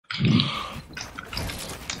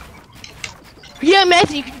Yeah,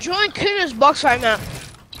 Matthew, you can join Kooner's box right now.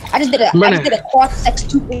 I just did a quad sex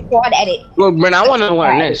 2 quad edit. Look, Brennan, I want to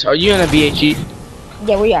learn this. Are you in a BHE?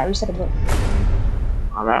 Yeah, where you at? Reset the book.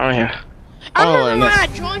 I'm right here. I remember when I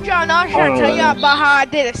joined y'all and I was trying to tell y'all about how I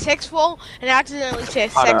did a sex fold and I accidentally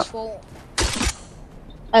said sex fold.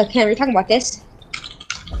 Ken, we're talking about this.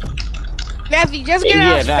 Matthew, just get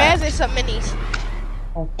out spaz and some minis.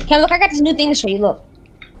 Ken, look, I got this new thing to show you. Look.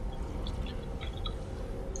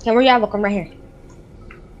 Ken, where y'all? Look, I'm right here.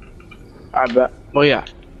 I bet. Oh yeah.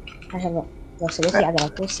 I have a. Look, so this I got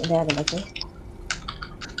like this, and then I got like this.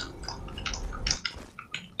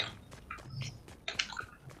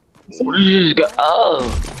 Where did you just go?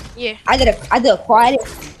 Oh. Yeah. I did a quad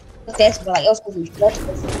with this, but like it was supposed to be flush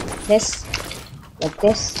this, like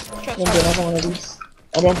this, and then do another one of these,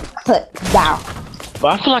 and then cut down.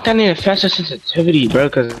 But I feel like I need a faster sensitivity, bro,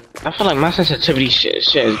 cause I feel like my sensitivity shit is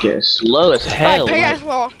getting slow as hell. Alright, pay as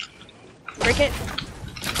well. Break it.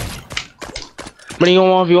 When you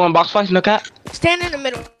want box fights, no cat? Stand in the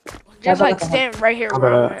middle. Just like stand right here.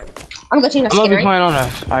 I'm gonna change my skin, I'm gonna be right? playing on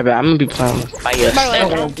that. I bet I'm gonna be playing on that.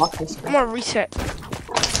 I'm gonna reset.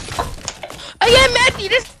 Oh yeah, Matthew,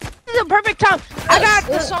 this is a perfect time. I got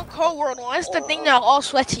the song Cold World on. It's the thing that all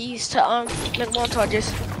sweaty use to make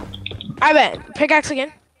montages. I bet. Pickaxe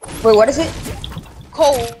again. Wait, what is it?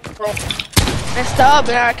 Cold World. Messed up,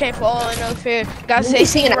 and I can't fall in no fear. Gotta say,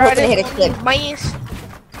 singing. I hope they hit a clip.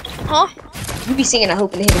 Huh? You be singing. I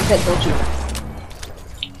hope they hit a clip, don't you?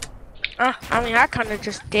 I mean, I kind of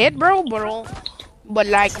just did, bro, but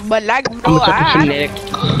like, bro, no,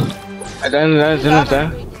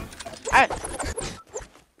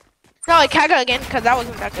 like, Kaga again, cause that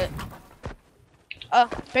wasn't that good.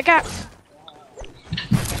 Pickaxe.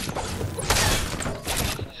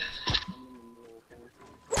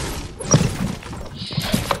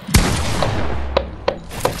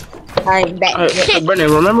 Alright, back.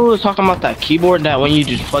 Brennan, remember we were talking about that keyboard that when you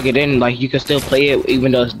just plug it in, like you can still play it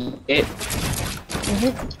even though it's dead?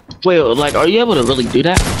 Wait, like, are you able to really do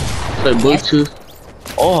that? Like Bluetooth?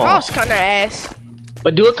 Oh. That was kind of ass.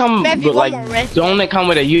 But do it come Matthew, with like? Don't it come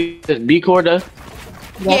with a USB cord though?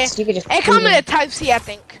 Yes, yeah. You could just. It comes with a Type C, I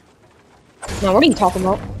think. No, what are you talking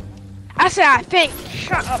about? I said I think.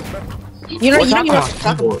 Shut up, bro. You know what you're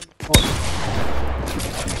talking about.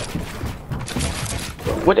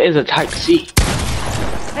 What is a Type C?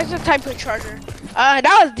 That's a type of charger.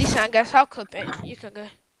 That was decent, I guess. I'll clip it. You can go.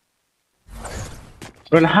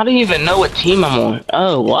 Bro, how do you even know what team I'm on?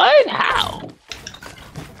 Oh, what? How?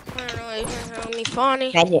 I don't know. Even know me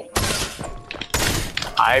funny. Magic.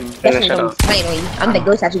 I'm gonna shut up. I'm the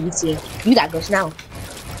ghost after you see. You got ghost now.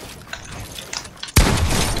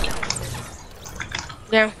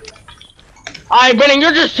 Yeah. Alright, Brennan,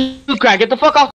 you're just too crack. Get the fuck off.